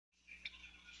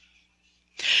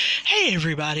Hey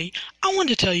everybody, I want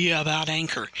to tell you about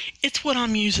Anchor. It's what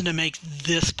I'm using to make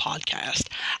this podcast.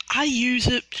 I use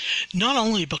it not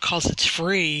only because it's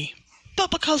free, but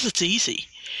because it's easy.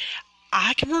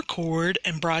 I can record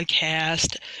and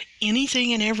broadcast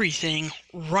anything and everything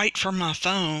right from my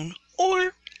phone,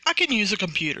 or I can use a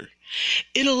computer.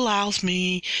 It allows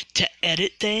me to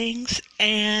edit things,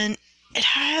 and it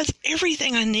has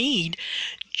everything I need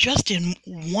just in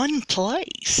one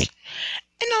place.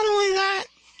 And not only that,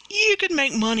 you can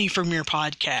make money from your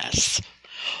podcasts.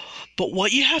 But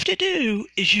what you have to do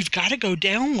is you've got to go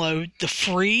download the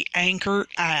free Anchor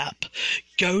app.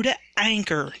 Go to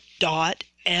anchor.fm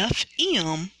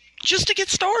just to get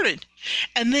started.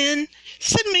 And then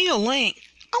send me a link.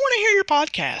 I want to hear your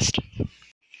podcast.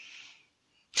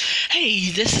 Hey,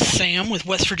 this is Sam with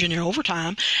West Virginia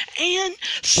Overtime. And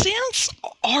since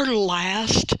our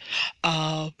last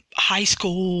high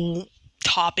school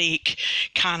topic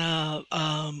kind of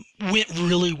went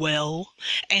really well,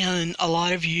 and a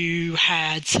lot of you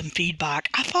had some feedback,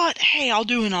 I thought, hey, I'll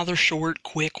do another short,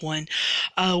 quick one.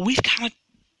 We've kind of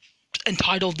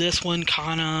entitled this one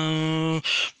kind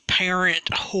of parent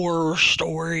horror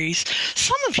stories.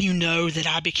 Some of you know that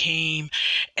I became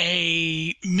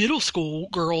a middle school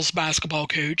girls basketball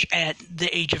coach at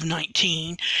the age of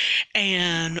 19,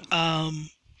 and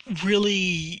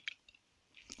really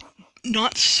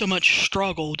not so much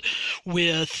struggled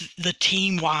with the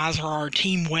team-wise or our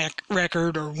team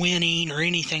record or winning or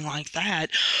anything like that,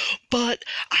 but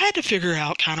I had to figure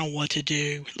out kind of what to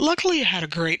do. Luckily, I had a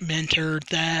great mentor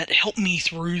that helped me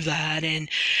through that and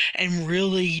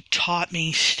really taught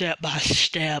me step by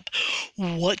step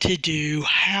what to do,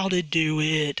 how to do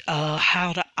it,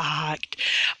 how to act.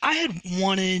 I had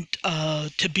wanted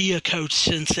to be a coach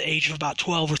since the age of about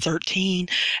 12 or 13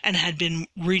 and had been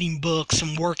reading books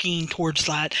and working towards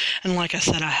that. And like I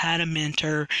said, I had a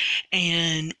mentor,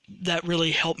 and that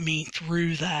really helped me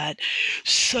through that.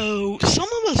 So some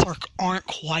of us aren't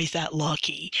quite that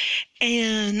lucky,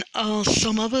 and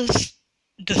some of us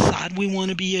decide we want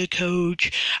to be a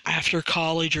coach after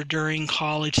college or during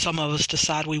college. Some of us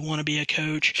decide we want to be a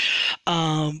coach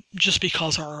just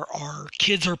because our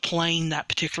kids are playing that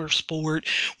particular sport.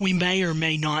 We may or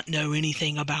may not know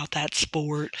anything about that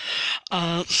sport.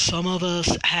 Some of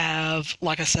us have,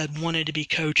 like I said, wanted to be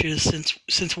coaches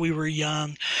since we were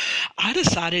young. I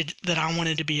decided that I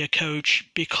wanted to be a coach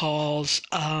because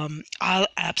I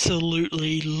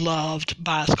absolutely loved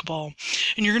basketball.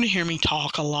 And you're going to hear me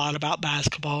talk a lot about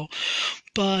basketball.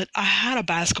 But I had a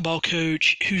basketball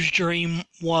coach whose dream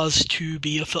was to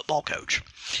be a football coach.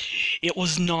 It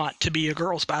was not to be a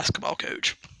girls basketball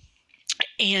coach.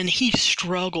 And he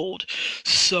struggled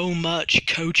so much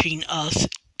coaching us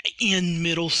in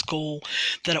middle school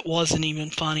that it wasn't even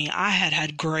funny. I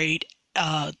had great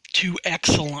two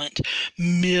excellent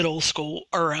middle school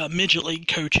or midget league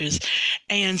coaches,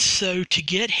 and so to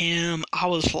get him, I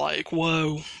was like,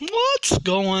 whoa, what's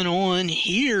going on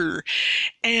here?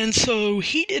 And so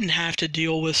he didn't have to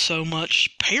deal with so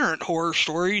much parent horror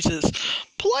stories as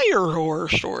player horror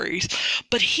stories,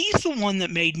 but he's the one that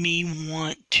made me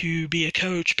want to be a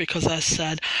coach, because I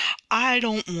said, I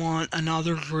don't want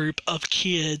another group of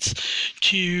kids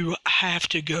to have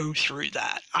to go through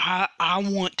that. I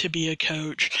want to be a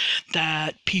coach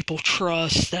that people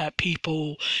trust, that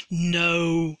people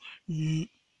know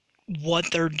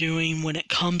what they're doing when it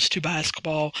comes to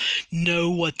basketball, know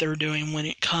what they're doing when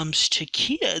it comes to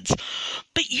kids.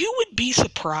 But you would be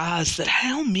surprised at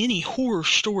how many horror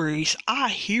stories I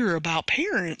hear about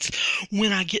parents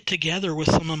when I get together with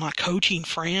some of my coaching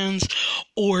friends,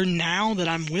 or now that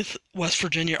I'm with West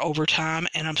Virginia Overtime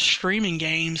and I'm streaming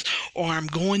games, or I'm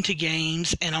going to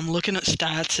games and I'm looking at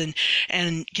stats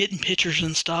and getting pictures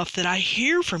and stuff, that I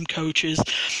hear from coaches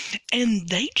and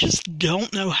they just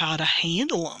don't know how to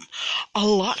handle them. A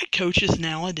lot of coaches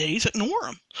nowadays ignore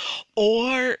them,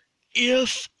 or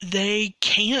if they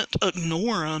can't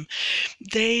ignore them,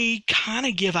 they kind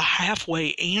of give a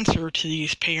halfway answer to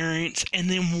these parents and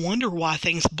then wonder why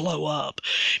things blow up,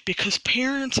 because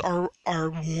parents are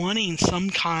wanting some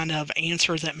kind of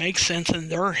answer that makes sense in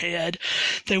their head.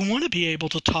 They want to be able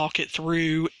to talk it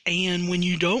through, and when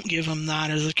you don't give them that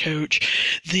as a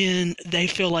coach, then they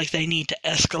feel like they need to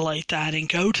escalate that and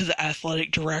go to the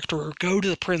athletic director or go to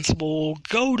the principal,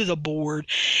 go to the board,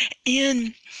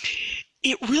 and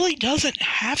it really doesn't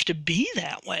have to be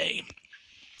that way.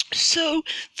 So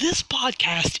this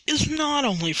podcast is not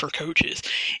only for coaches,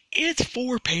 it's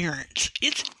for parents.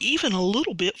 It's even a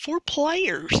little bit for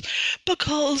players,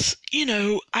 because,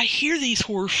 I hear these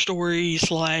horror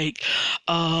stories like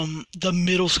the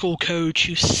middle school coach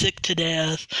who's sick to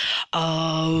death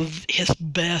of his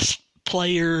best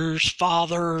player's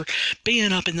father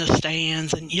being up in the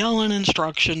stands and yelling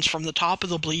instructions from the top of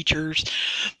the bleachers,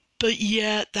 but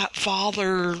yet that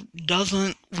father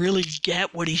doesn't really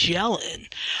get what he's yelling.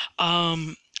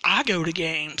 I go to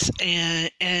games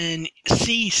and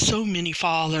see so many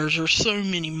fathers or so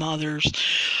many mothers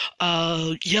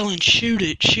yelling, shoot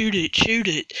it, shoot it, shoot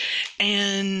it.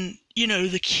 And,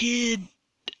 the kid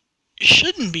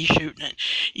shouldn't be shooting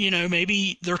it.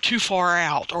 Maybe they're too far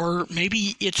out, or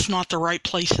maybe it's not the right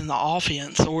place in the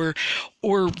offense, or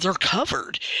they're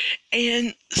covered.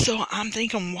 And so I'm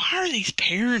thinking, why are these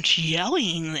parents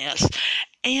yelling this?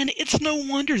 And it's no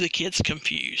wonder the kid's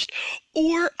confused.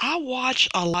 Or I watch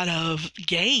a lot of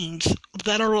games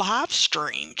that are live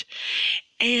streamed.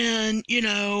 And,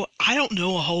 I don't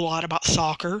know a whole lot about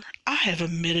soccer. I have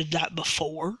admitted that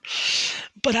before.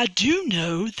 But I do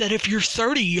know that if you're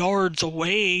 30 yards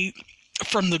away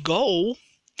from the goal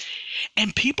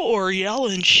and people are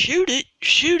yelling, shoot it,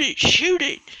 shoot it, shoot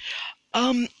it,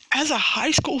 as a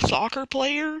high school soccer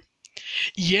player,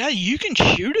 yeah, you can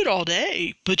shoot it all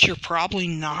day, but you're probably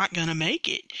not going to make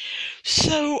it.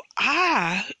 So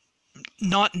I,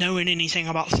 not knowing anything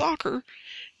about soccer,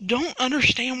 don't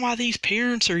understand why these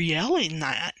parents are yelling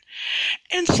that.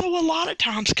 And so a lot of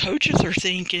times coaches are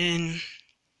thinking,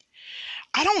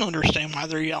 I don't understand why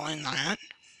they're yelling that.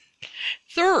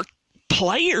 There are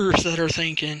players that are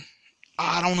thinking,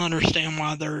 I don't understand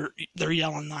why they're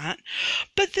yelling that.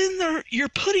 But then you're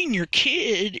putting your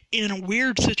kid in a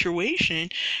weird situation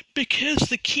because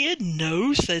the kid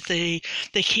knows that they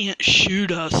can't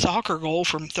shoot a soccer goal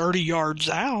from 30 yards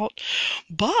out,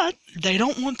 but they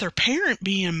don't want their parent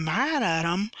being mad at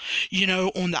them,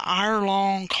 on the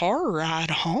hour-long car ride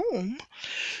home.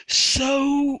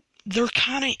 So they're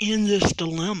kind of in this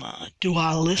dilemma. Do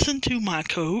I listen to my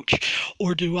coach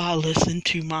or do I listen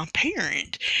to my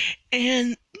parent?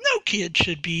 And no kid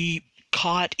should be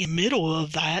caught in the middle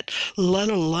of that, let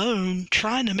alone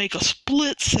trying to make a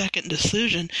split-second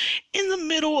decision in the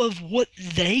middle of what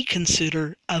they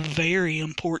consider a very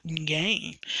important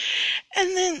game.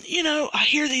 And then, I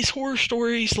hear these horror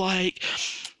stories like,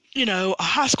 a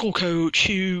high school coach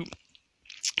who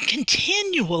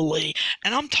continually,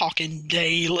 and I'm talking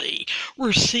daily,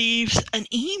 receives an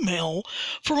email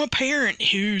from a parent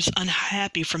who's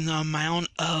unhappy from the amount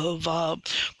of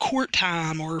court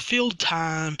time or field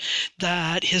time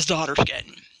that his daughter's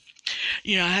getting.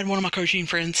 I had one of my coaching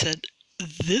friends said,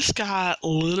 this guy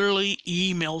literally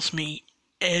emails me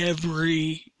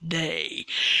every day.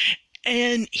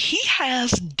 And he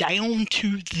has down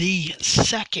to the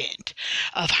second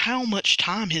of how much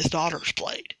time his daughter's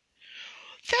played.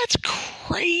 That's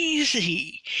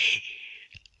crazy.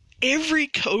 Every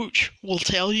coach will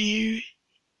tell you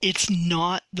it's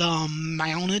not the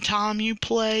amount of time you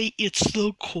play, it's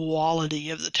the quality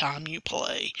of the time you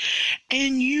play.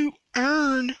 And you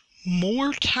earn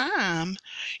more time,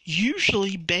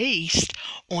 usually based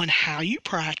on how you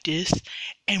practice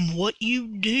and what you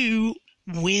do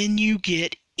when you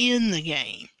get in the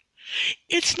game.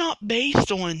 It's not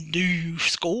based on do you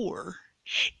score.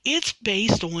 It's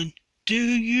based on do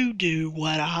you do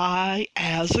what I,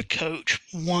 as a coach,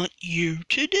 want you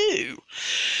to do?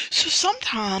 So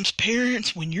sometimes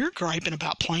parents, when you're griping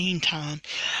about playing time,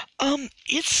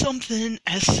 it's something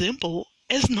as simple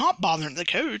as not bothering the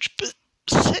coach, but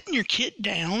sitting your kid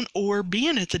down or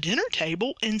being at the dinner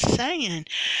table and saying,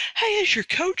 hey, has your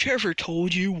coach ever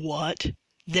told you what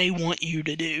they want you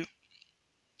to do?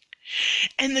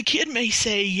 And the kid may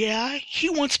say, yeah, he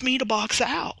wants me to box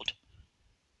out.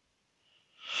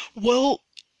 Well,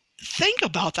 think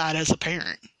about that as a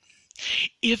parent.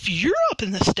 If you're up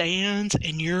in the stands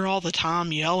and you're all the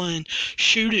time yelling,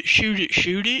 shoot it, shoot it,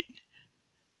 shoot it,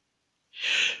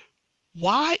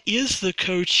 why is the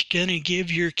coach going to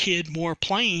give your kid more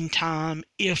playing time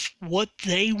if what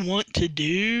they want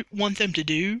them to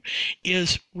do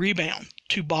is rebound,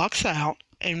 to box out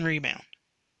and rebound?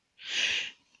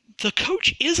 The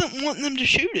coach isn't wanting them to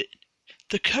shoot it.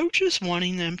 The coach is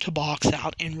wanting them to box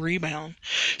out and rebound.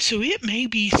 So it may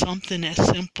be something as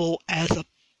simple as a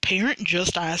parent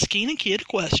just asking a kid a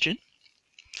question.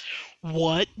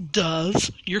 What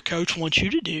does your coach want you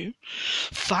to do?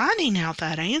 Finding out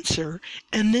that answer,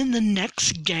 and then the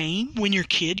next game, when your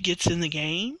kid gets in the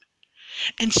game,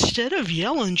 instead of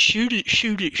yelling, shoot it,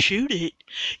 shoot it, shoot it,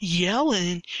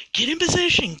 yelling, get in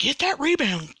position, get that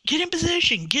rebound, get in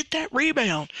position, get that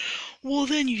rebound. Well,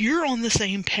 then you're on the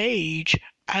same page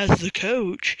as the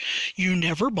coach. You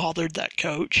never bothered that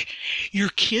coach. Your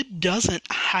kid doesn't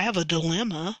have a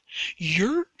dilemma.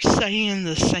 You're saying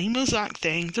the same exact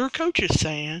thing their coach is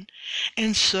saying.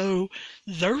 And so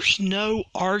there's no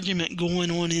argument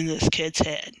going on in this kid's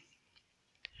head.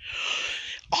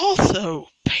 also,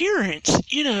 parents,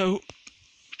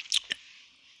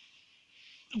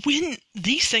 when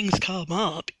these things come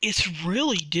up, it's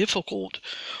really difficult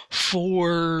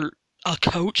for a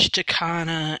coach to kind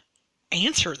of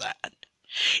answer that.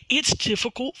 It's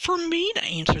difficult for me to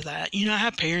answer that. I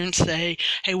have parents say,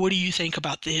 hey, what do you think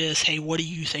about this? Hey, what do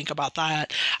you think about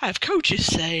that? I have coaches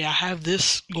say, I have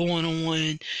this going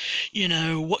on,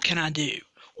 what can I do?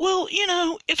 Well,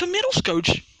 if a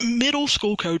middle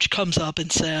school coach comes up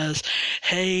and says,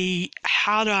 hey,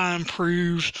 how do I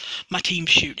improve my team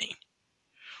shooting?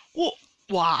 Well,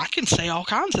 I can say all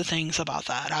kinds of things about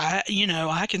that.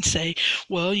 I can say,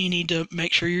 well, you need to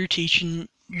make sure you're teaching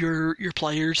your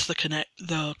players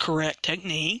the correct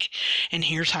technique, and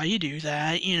here's how you do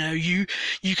that. You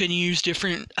can use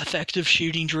different effective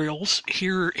shooting drills.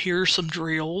 Here are some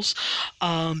drills.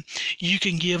 You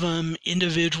can give them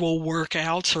individual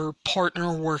workouts or partner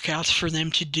workouts for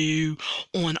them to do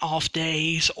on off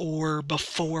days or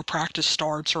before practice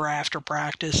starts or after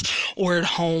practice or at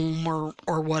home or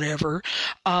whatever.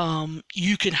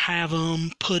 You can have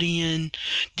them put in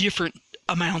different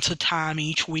amounts of time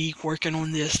each week working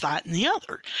on this, that, and the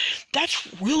other. That's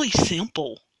really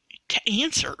simple to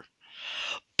answer.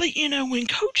 But, when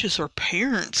coaches or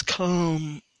parents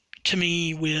come to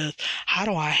me with, how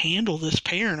do I handle this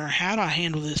parent or how do I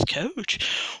handle this coach?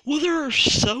 Well, there are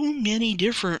so many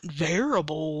different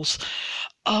variables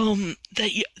that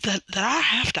I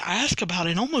have to ask about,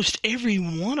 and almost every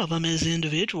one of them is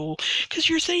individual, because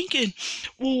you're thinking,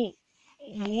 well,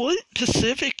 what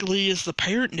specifically is the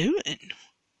parent doing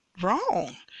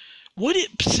wrong? What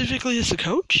specifically is the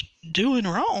coach doing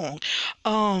wrong?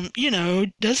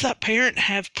 Does that parent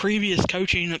have previous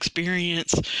coaching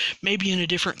experience, maybe in a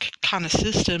different kind of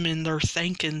system, and they're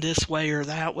thinking this way or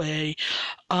that way?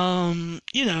 What's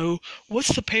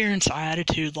the parent's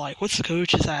attitude like? What's the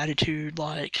coach's attitude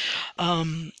like?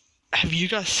 Have you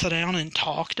guys sat down and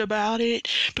talked about it?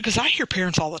 Because I hear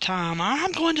parents all the time,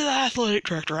 I'm going to the athletic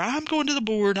director, I'm going to the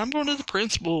board, I'm going to the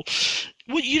principal.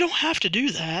 Well, you don't have to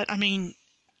do that. I mean,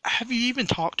 have you even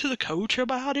talked to the coach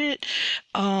about it?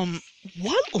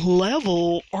 What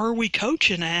level are we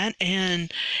coaching at, and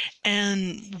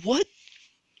what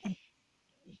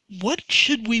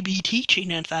should we be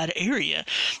teaching at that area?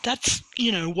 That's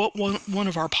what one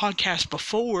of our podcasts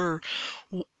before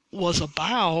was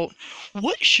about.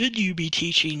 What should you be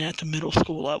teaching at the middle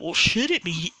school level? Should it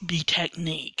be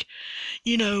technique?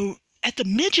 At the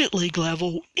midget league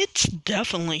level, it's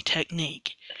definitely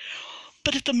technique.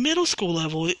 But at the middle school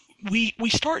level, we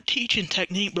start teaching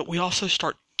technique, but we also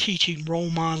start teaching role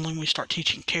modeling. We start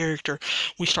teaching character.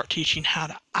 We start teaching how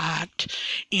to act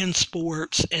in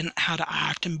sports and how to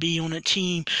act and be on a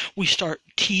team. We start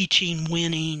teaching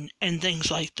winning and things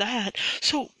like that.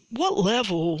 So what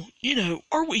level,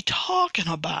 are we talking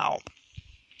about?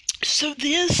 So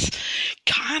this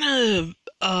kind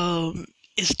of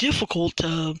is difficult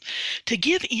to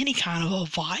give any kind of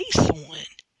advice on.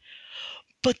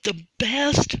 But the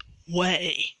best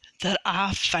way that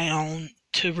I've found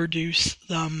to reduce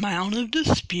the amount of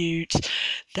disputes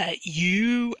that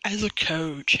you as a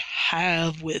coach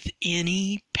have with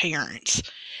any parents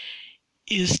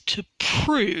is to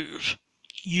prove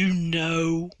you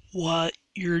know what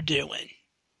you're doing.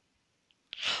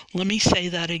 Let me say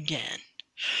that again.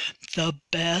 The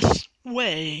best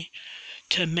way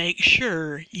to make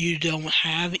sure you don't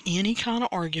have any kind of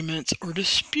arguments or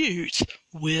disputes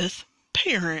with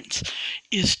parents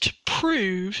is to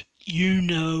prove you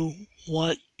know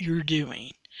what you're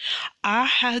doing. I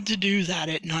had to do that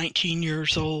at 19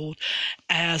 years old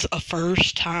as a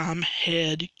first-time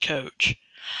head coach.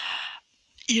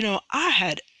 I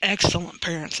had excellent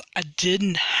parents. I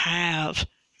didn't have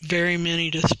very many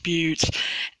disputes,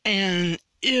 and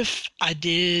if I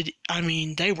did,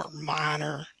 they were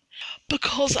minor,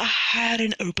 because I had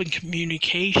an open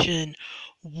communication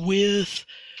with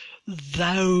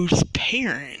those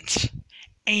parents.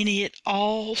 And it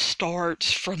all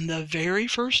starts from the very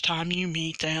first time you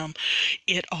meet them.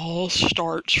 It all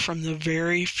starts from the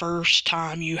very first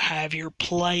time you have your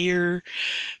player-parent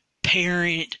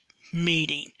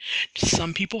meeting.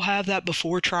 Some people have that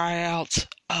before tryouts.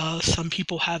 Some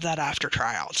people have that after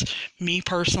tryouts. Me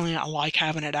personally, I like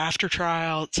having it after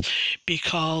tryouts,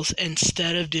 because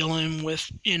instead of dealing with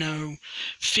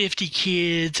 50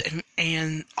 kids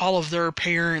and all of their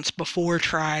parents before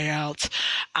tryouts,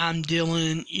 I'm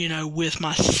dealing with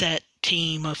my set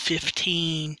team of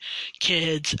 15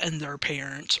 kids and their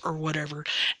parents or whatever,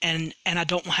 and I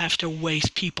don't have to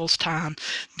waste people's time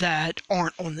that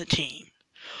aren't on the team.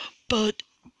 But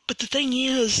the thing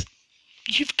is,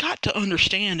 you've got to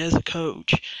understand as a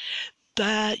coach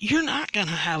that you're not going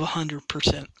to have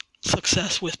 100%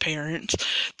 success with parents,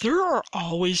 there are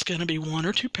always going to be one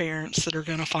or two parents that are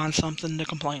going to find something to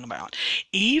complain about.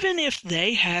 Even if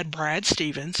they had Brad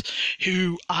Stevens,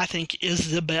 who I think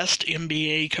is the best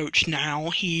NBA coach now.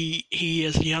 He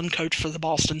is a young coach for the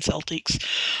Boston Celtics.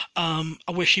 I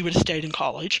wish he would have stayed in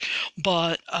college,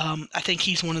 but I think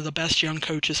he's one of the best young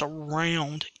coaches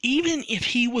around. Even if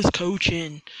he was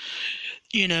coaching,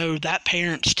 that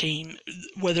parents team,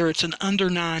 whether it's an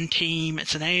under-9 team,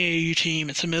 it's an AAU team,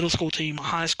 it's a middle school team, a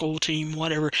high school team,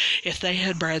 whatever, if they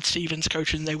had Brad Stevens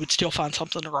coaching, they would still find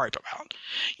something to gripe about.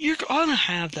 You're going to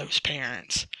have those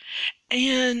parents.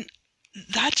 And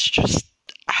that's just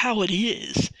how it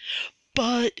is.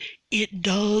 But it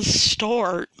does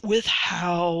start with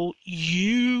how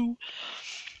you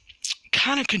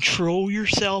kind of control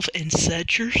yourself and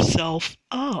set yourself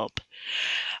up.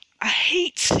 I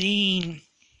hate seeing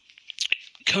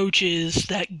coaches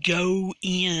that go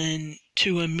in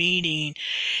to a meeting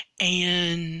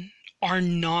and are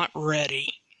not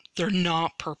ready. They're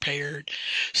not prepared.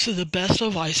 So the best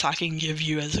advice I can give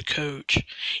you as a coach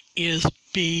is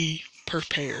be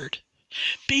prepared.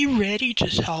 Be ready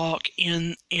to talk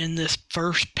in this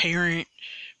first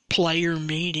parent-player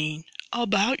meeting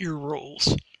about your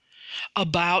rules,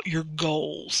 about your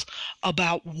goals,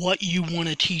 about what you want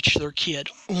to teach their kid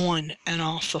on and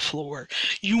off the floor.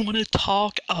 You want to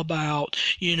talk about,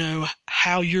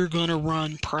 how you're going to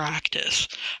run practice,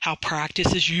 how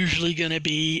practice is usually going to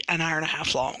be an hour and a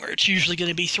half long, or it's usually going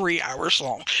to be 3 hours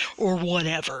long, or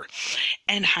whatever,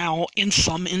 and how in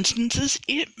some instances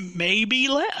it may be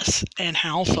less, and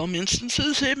how some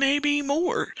instances it may be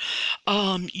more.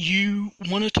 You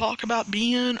want to talk about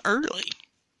being early,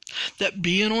 that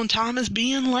being on time is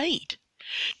being late.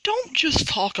 Don't just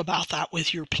talk about that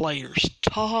with your players.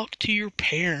 Talk to your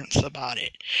parents about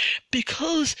it.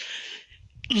 Because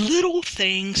little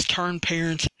things turn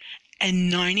parents,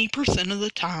 and 90% of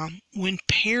the time when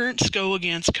parents go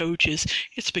against coaches,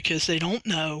 it's because they don't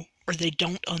know or they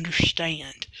don't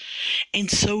understand. And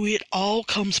so it all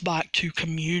comes back to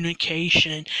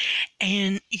communication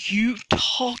and you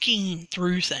talking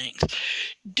through things.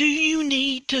 Do you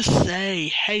need to say,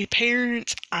 hey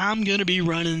parents, I'm going to be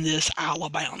running this out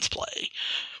of bounds play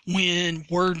when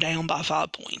we're down by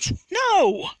 5 points?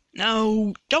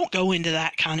 No, don't go into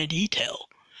that kind of detail.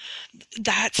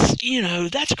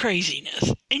 That's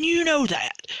craziness. And you know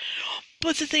that.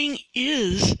 But the thing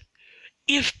is,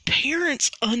 if parents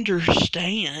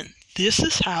understand this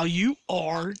is how you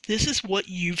are, this is what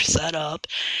you've set up,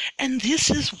 and this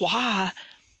is why,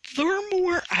 they're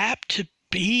more apt to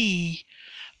be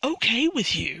okay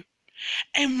with you.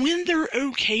 And when they're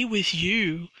okay with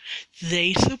you,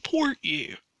 they support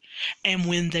you. And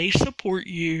when they support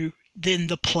you, then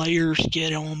the players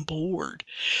get on board.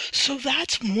 So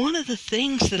that's one of the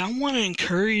things that I want to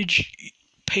encourage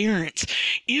parents.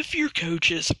 If your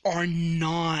coaches are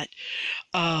not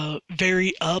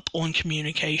very up on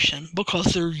communication because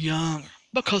they're young,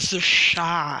 because they're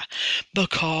shy,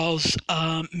 because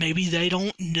maybe they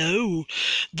don't know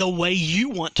the way you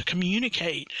want to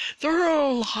communicate. There are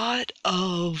a lot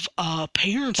of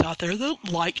parents out there that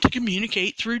like to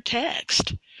communicate through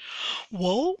text.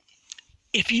 Well,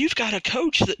 if you've got a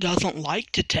coach that doesn't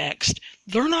like to text,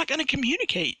 they're not going to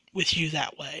communicate with you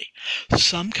that way.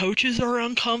 Some coaches are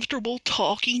uncomfortable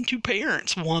talking to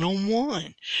parents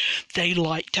one-on-one. They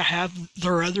like to have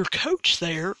their other coach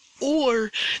there, or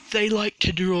they like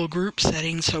to do a group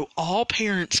setting so all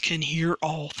parents can hear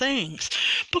all things.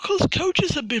 Because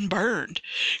coaches have been burned.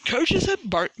 Coaches have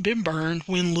been burned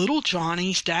when little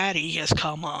Johnny's daddy has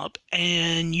come up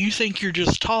and you think you're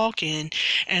just talking,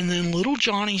 and then little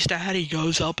Johnny's daddy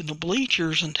goes up in the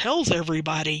bleachers and tells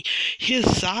everybody his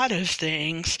side of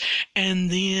things,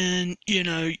 and then,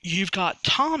 you've got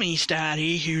Tommy's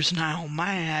daddy who's now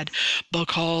mad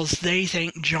because they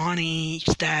think Johnny's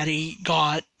daddy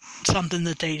got something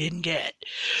that they didn't get.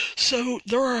 So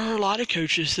there are a lot of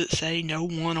coaches that say no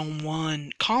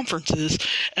one-on-one conferences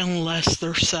unless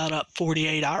they're set up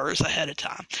 48 hours ahead of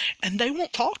time, and they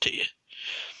won't talk to you.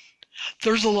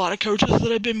 There's a lot of coaches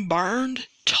that have been burned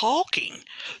talking,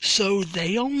 so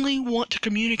they only want to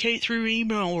communicate through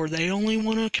email, or they only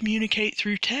want to communicate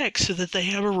through text so that they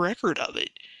have a record of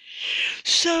it.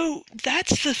 So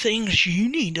that's the things you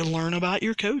need to learn about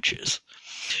your coaches.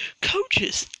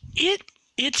 Coaches,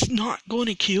 it's not going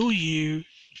to kill you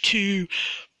to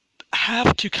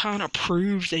have to kind of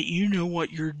prove that you know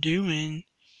what you're doing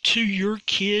to your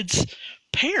kids'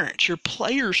 parents, your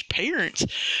players' parents,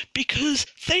 because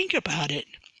think about it.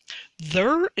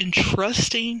 They're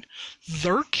entrusting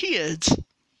their kids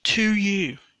to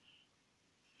you.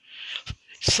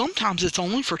 Sometimes it's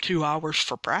only for 2 hours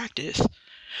for practice,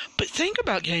 But think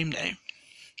about game day.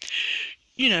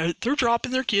 They're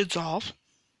dropping their kids off.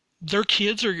 Their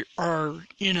kids are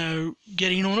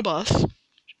getting on a bus,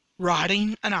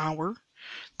 riding an hour.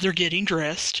 They're getting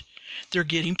dressed. They're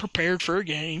getting prepared for a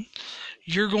game.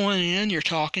 You're going in, you're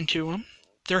talking to them.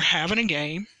 They're having a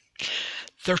game.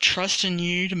 They're trusting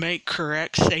you to make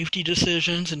correct safety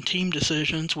decisions and team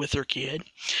decisions with their kid.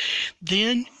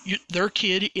 Then their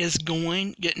kid is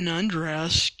getting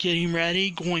undressed, getting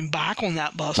ready, going back on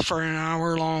that bus for an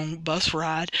hour-long bus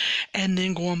ride, and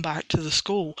then going back to the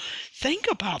school. Think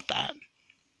about that.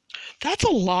 That's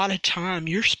a lot of time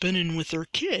you're spending with their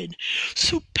kid.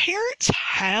 So parents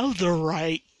have the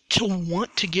right to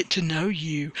want to get to know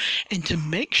you and to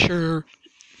make sure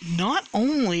not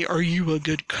only are you a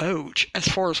good coach as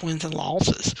far as wins and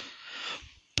losses,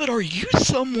 but are you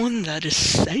someone that is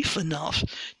safe enough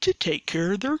to take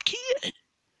care of their kid?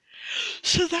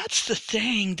 So that's the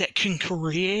thing that can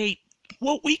create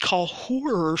what we call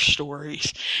horror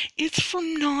stories. It's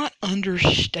from not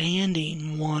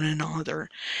understanding one another.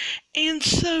 And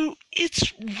so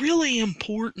it's really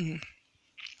important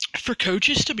for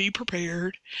coaches to be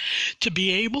prepared, to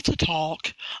be able to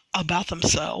talk about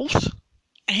themselves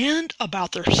and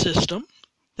about their system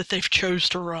that they've chose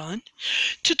to run,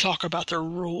 to talk about their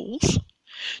rules,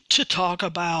 to talk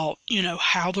about,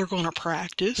 how they're going to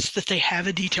practice, that they have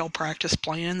a detailed practice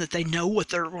plan, that they know what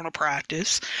they're going to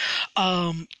practice,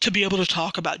 to be able to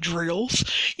talk about drills.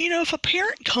 If a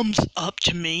parent comes up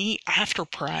to me after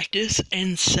practice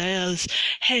and says,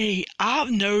 hey,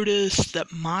 I've noticed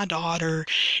that my daughter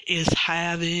is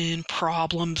having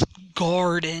problems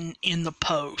guarding in the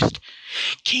post.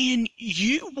 Can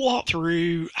you walk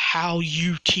through how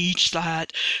you teach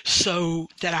that so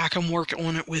that I can work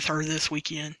on it with her this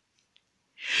weekend?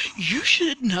 You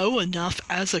should know enough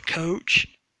as a coach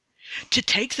to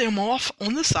take them off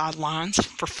on the sidelines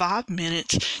for 5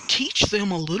 minutes, teach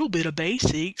them a little bit of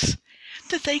basics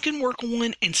that they can work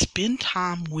on and spend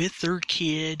time with their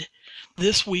kid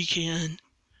this weekend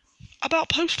about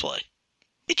post play.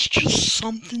 It's just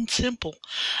something simple,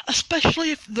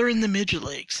 especially if they're in the midget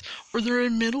leagues or they're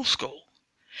in middle school.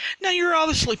 Now, you're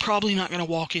obviously probably not going to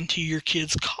walk into your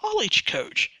kid's college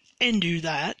coach and do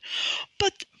that,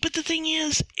 but the thing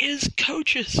is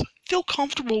coaches, feel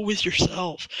comfortable with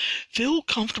yourself. Feel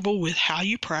comfortable with how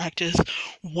you practice,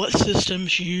 what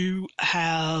systems you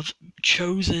have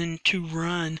chosen to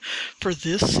run for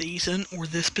this season or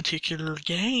this particular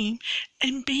game,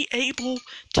 and be able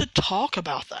to talk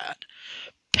about that.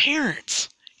 Parents,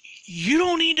 you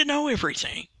don't need to know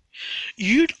everything.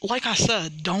 You, like I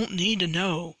said, don't need to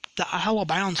know the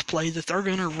out-of-bounds play that they're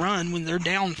going to run when they're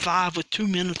down 5 with 2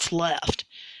 minutes left.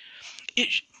 It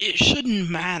shouldn't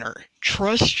matter.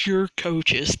 Trust your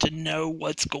coaches to know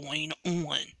what's going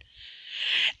on.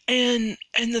 And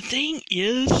the thing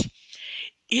is,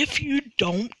 if you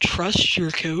don't trust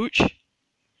your coach,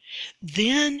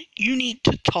 then you need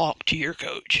to talk to your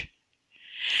coach.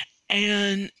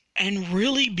 And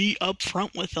really be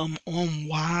upfront with them on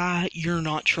why you're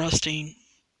not trusting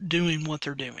doing what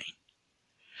they're doing.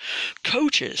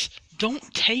 Coaches,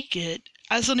 don't take it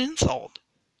as an insult.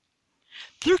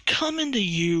 They're coming to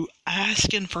you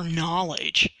asking for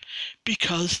knowledge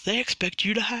because they expect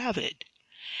you to have it.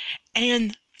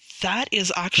 And that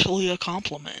is actually a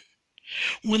compliment.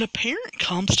 When a parent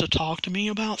comes to talk to me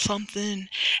about something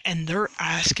and they're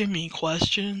asking me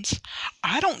questions,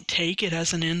 I don't take it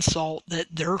as an insult that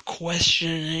they're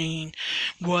questioning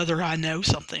whether I know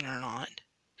something or not.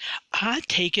 I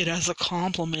take it as a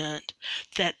compliment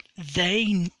that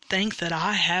they think that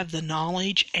I have the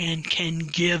knowledge and can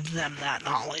give them that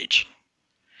knowledge.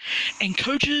 And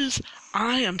coaches,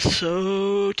 I am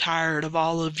so tired of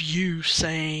all of you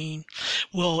saying,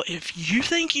 well, if you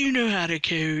think you know how to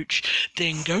coach,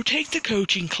 then go take the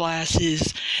coaching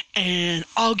classes and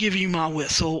I'll give you my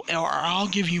whistle, or I'll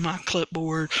give you my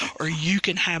clipboard, or you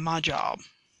can have my job.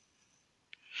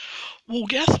 Well,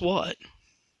 guess what?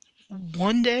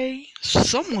 One day,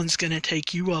 someone's going to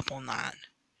take you up on that,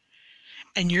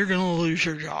 and you're going to lose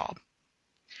your job.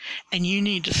 And you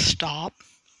need to stop,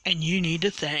 and you need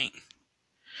to think,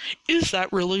 is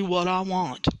that really what I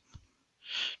want?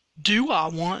 Do I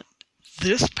want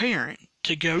this parent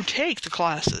to go take the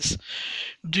classes?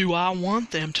 Do I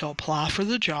want them to apply for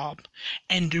the job?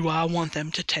 And do I want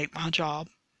them to take my job?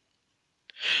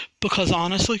 Because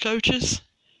honestly, coaches,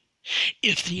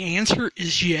 if the answer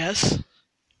is yes,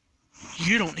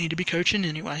 you don't need to be coaching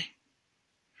anyway,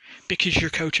 because you're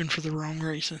coaching for the wrong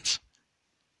reasons.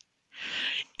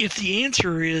 If the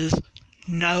answer is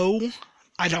no,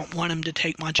 I don't want him to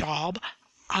take my job,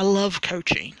 I love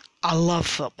coaching. I love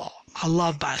football. I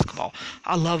love basketball.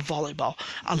 I love volleyball.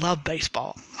 I love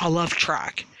baseball. I love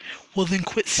track. Well, then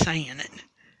quit saying it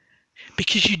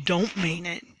because you don't mean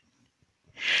it.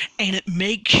 And it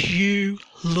makes you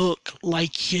look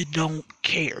like you don't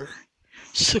care.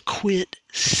 So quit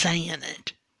saying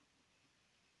it.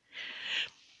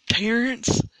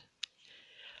 Parents,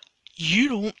 you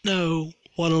don't know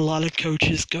what a lot of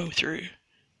coaches go through.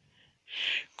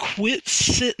 Quit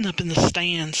sitting up in the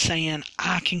stands saying,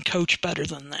 I can coach better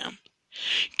than them.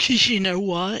 Because you know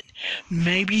what?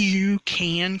 Maybe you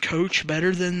can coach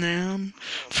better than them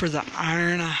for the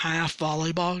hour-and-a-half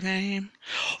volleyball game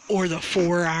or the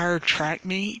 4-hour track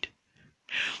meet.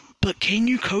 But can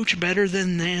you coach better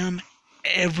than them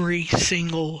every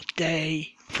single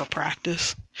day for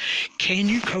practice? Can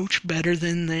you coach better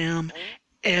than them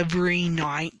every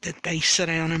night that they sit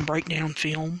down and break down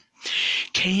film?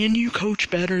 Can you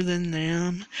coach better than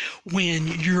them when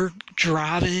you're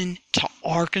driving to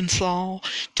Arkansas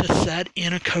to sit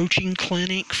in a coaching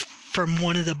clinic from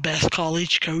one of the best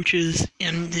college coaches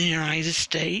in the United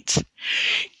States?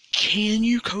 Can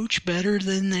you coach better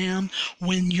than them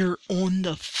when you're on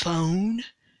the phone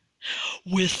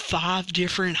with 5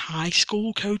 different high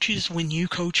school coaches when you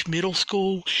coach middle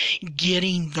school,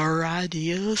 getting their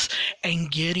ideas and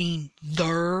getting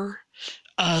their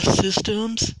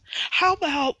systems? How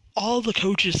about all the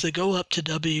coaches that go up to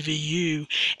WVU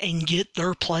and get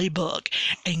their playbook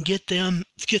and get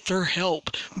their help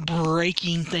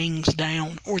breaking things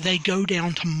down, or they go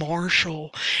down to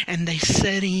Marshall and they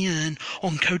set in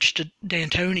on Coach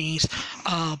D'Antoni's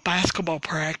basketball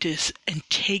practice and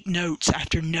take notes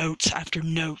after notes after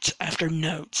notes after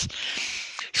notes.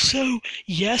 So,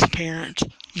 yes, parents,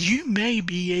 you may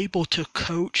be able to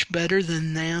coach better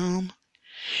than them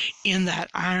in that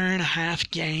hour-and-a-half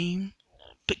game,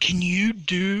 but can you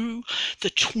do the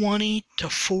 20 to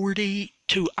 40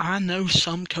 to, I know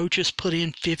some coaches put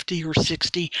in 50 or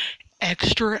 60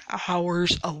 extra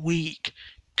hours a week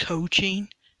coaching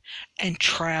and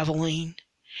traveling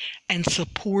and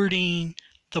supporting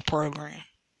the program?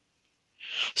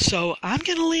 So I'm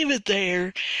going to leave it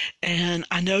there, and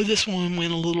I know this one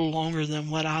went a little longer than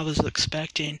what I was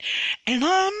expecting, and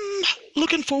I'm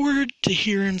looking forward to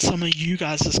hearing some of you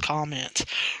guys' comments.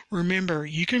 Remember,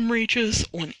 you can reach us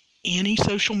on any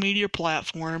social media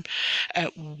platform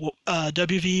at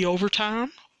WV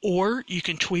Overtime, or you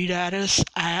can tweet at us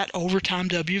at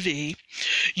OvertimeWV.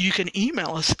 You can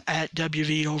email us at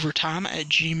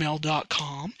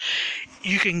wvovertime@gmail.com.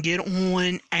 You can get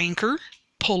on Anchor,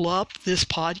 pull up this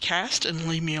podcast and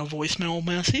leave me a voicemail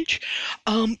message.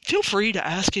 Feel free to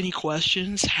ask any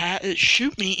questions,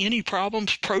 shoot me any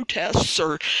problems, protests,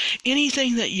 or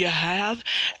anything that you have,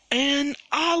 and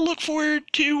I look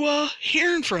forward to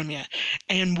hearing from you.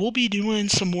 And we'll be doing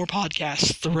some more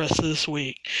podcasts the rest of this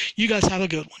week. You guys have a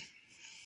good one.